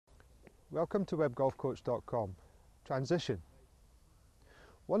Welcome to webgolfcoach.com. Transition.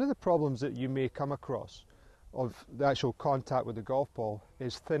 One of the problems that you may come across of the actual contact with the golf ball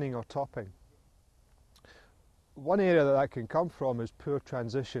is thinning or topping. One area that can come from is poor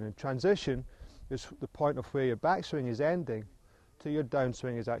transition, and transition is the point of where your backswing is ending to your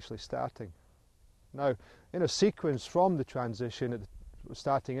downswing is actually starting. Now, in a sequence from the transition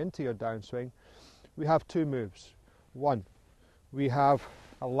starting into your downswing, we have two moves. One, we have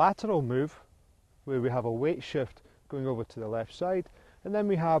a lateral move where we have a weight shift going over to the left side, and then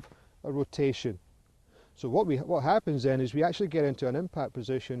we have a rotation. So what happens then is we actually get into an impact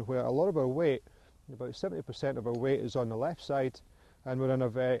position where a lot of our weight, about 70% of our weight, is on the left side, and we're in a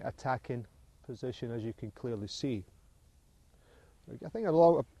very attacking position, as you can clearly see. I think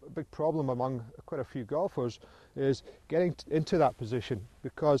a big problem among quite a few golfers is getting into that position,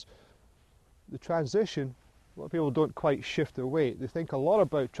 because the transition, a lot of people don't quite shift their weight. They think a lot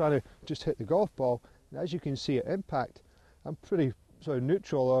about trying to just hit the golf ball, and as you can see at impact, I'm pretty sort of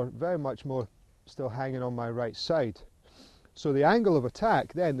neutral, or very much more still hanging on my right side. So the angle of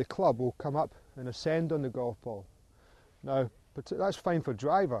attack, then the club will come up and ascend on the golf ball. Now, but that's fine for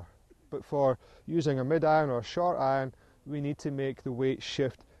driver, but for using a mid-iron or a short iron, we need to make the weight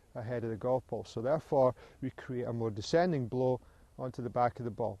shift ahead of the golf ball. So therefore, we create a more descending blow onto the back of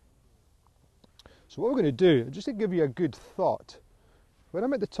the ball. So what we're going to do, just to give you a good thought, when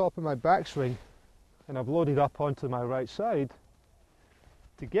I'm at the top of my backswing and I've loaded up onto my right side,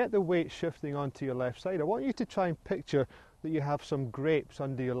 to get the weight shifting onto your left side, I want you to try and picture that you have some grapes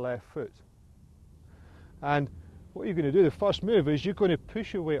under your left foot. And what you're going to do, the first move, is you're going to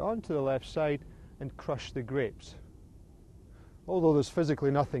push your weight onto the left side and crush the grapes. Although there's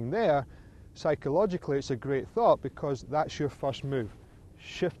physically nothing there, psychologically it's a great thought, because that's your first move.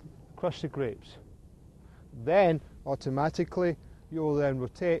 Shift, crush the grapes. Then automatically you will then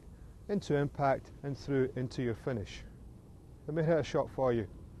rotate into impact and through into your finish. Let me hit a shot for you.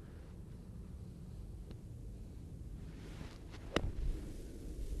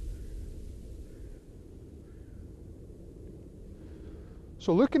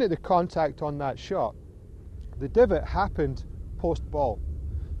 So looking at the contact on that shot, the divot happened post ball.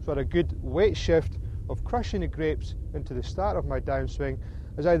 So I had a good weight shift of crushing the grapes into the start of my downswing,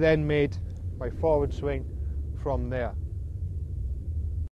 as I then made my forward swing from there.